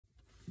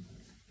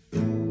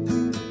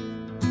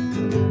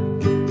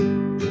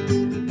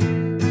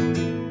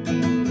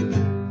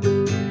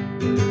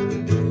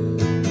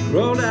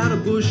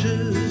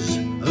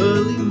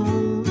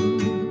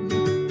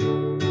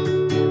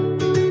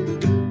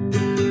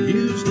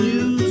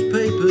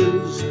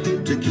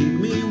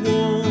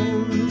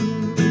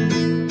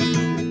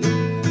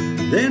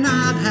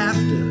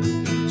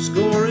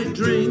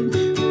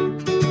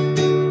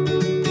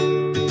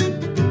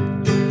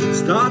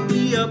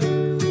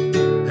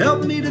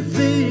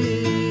everything.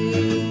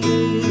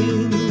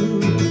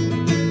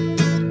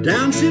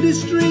 Down city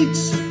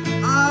streets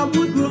I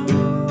would roam.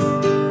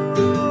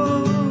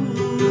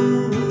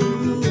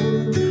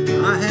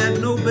 I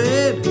had no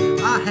bed,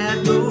 I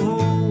had no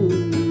home.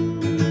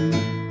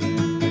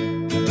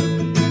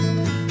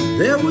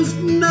 There was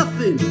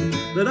nothing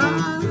that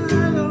I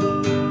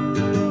owned.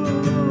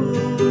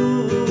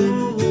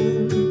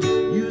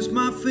 Used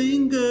my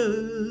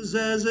fingers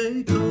as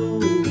a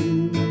comb.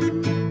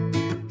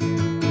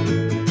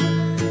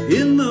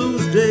 In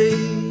those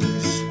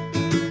days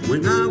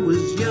when I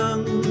was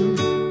young,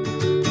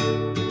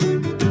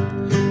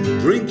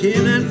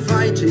 drinking and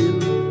fighting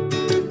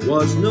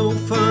was no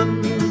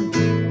fun.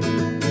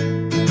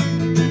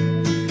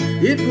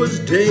 It was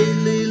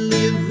daily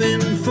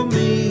living for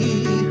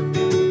me.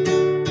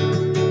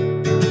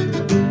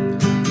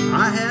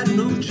 I had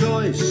no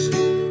choice,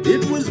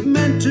 it was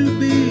meant to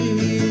be.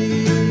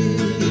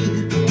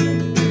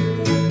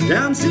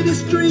 Down city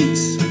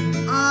streets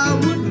I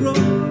would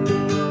roam.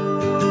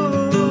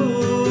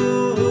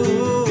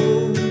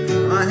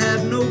 I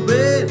had no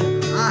bed,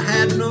 I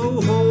had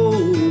no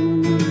home.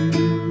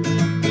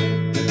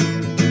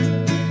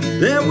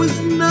 There was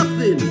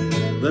nothing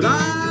that I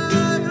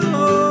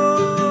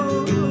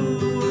owned.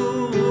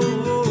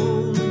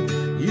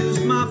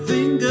 Used my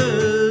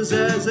fingers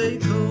as a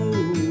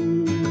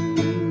comb.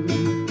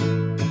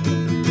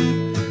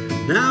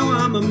 Now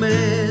I'm a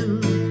man,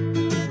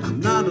 I'm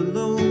not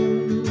alone.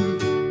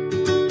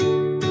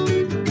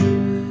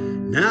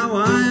 Now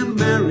I am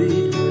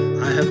married,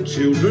 I have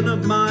children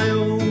of my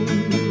own.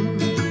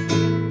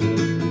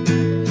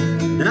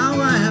 Now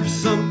I have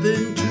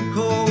something to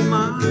call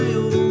my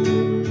own.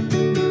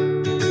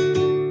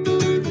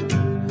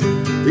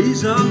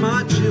 These are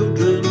my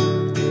children,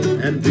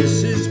 and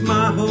this is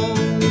my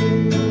home.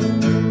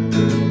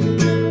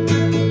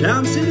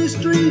 Down city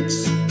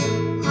streets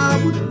I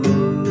would roam.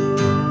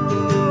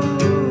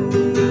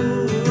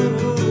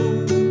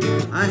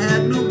 I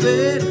had no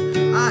bed,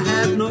 I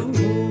had no home.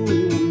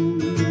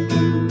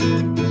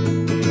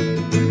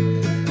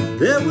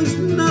 There was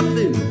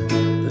nothing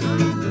that I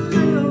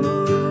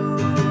owned.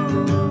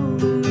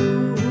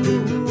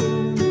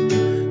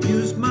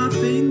 Used my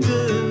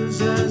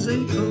fingers as a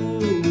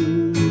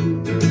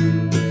comb.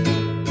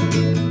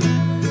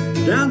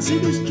 Down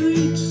city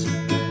streets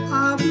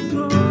I would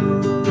roam.